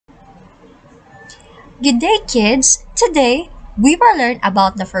Good day, kids! Today, we will learn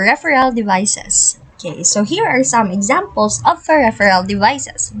about the peripheral devices. Okay, so here are some examples of peripheral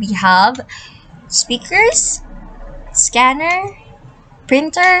devices. We have speakers, scanner,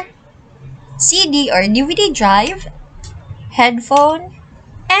 printer, CD or DVD drive, headphone,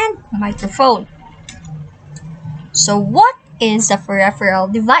 and microphone. So what is the peripheral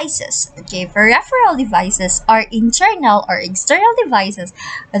devices? Okay, peripheral devices are internal or external devices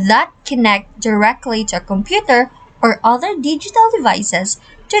that connect directly to a computer or other digital devices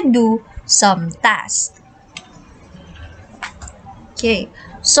to do some task. Okay,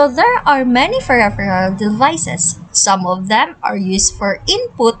 so there are many peripheral devices. Some of them are used for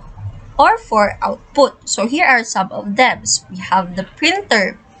input or for output. So here are some of them. So we have the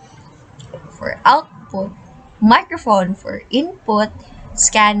printer for output, microphone for input,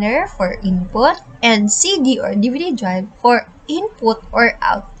 scanner for input, and CD or DVD drive for input or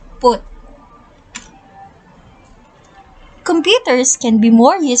output. Computers can be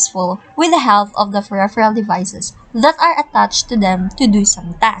more useful with the help of the peripheral devices that are attached to them to do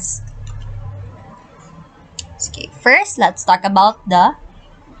some tasks. Okay, first let's talk about the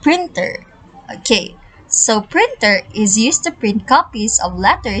printer. Okay, so printer is used to print copies of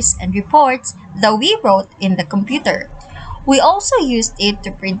letters and reports that we wrote in the computer. We also used it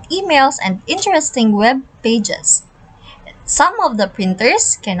to print emails and interesting web pages. Some of the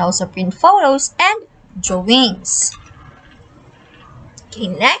printers can also print photos and drawings. Okay,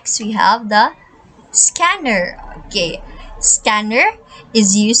 next we have the scanner. Okay, scanner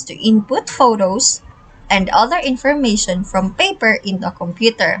is used to input photos and other information from paper in the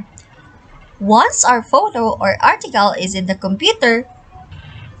computer. Once our photo or article is in the computer,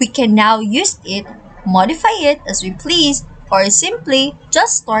 we can now use it, modify it as we please, or simply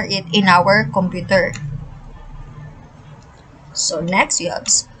just store it in our computer. So next we have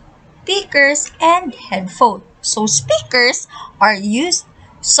speakers and headphones. So speakers are used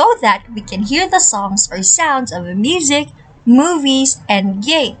so that we can hear the songs or sounds of music, movies, and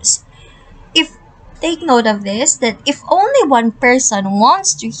games. Take note of this, that if only one person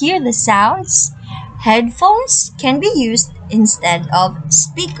wants to hear the sounds, headphones can be used instead of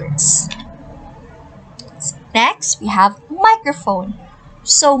speakers. Next, we have microphone.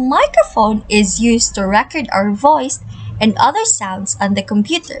 So microphone is used to record our voice and other sounds on the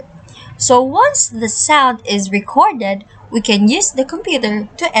computer. So once the sound is recorded, we can use the computer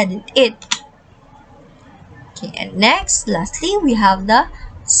to edit it. Okay, and next, lastly, we have the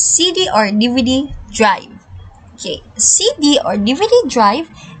CD or DVD drive. Okay, CD or DVD drive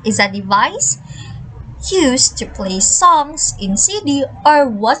is a device used to play songs in CD or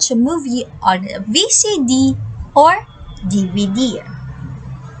watch a movie on a VCD or DVD.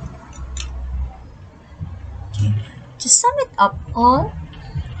 Okay, to sum it up all,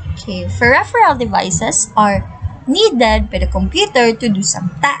 okay, peripheral devices are needed by the computer to do some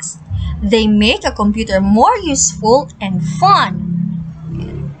tasks. They make a computer more useful and fun.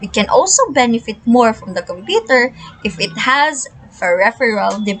 We can also benefit more from the computer if it has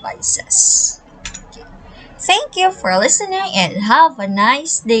peripheral devices. Okay. Thank you for listening and have a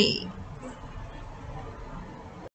nice day.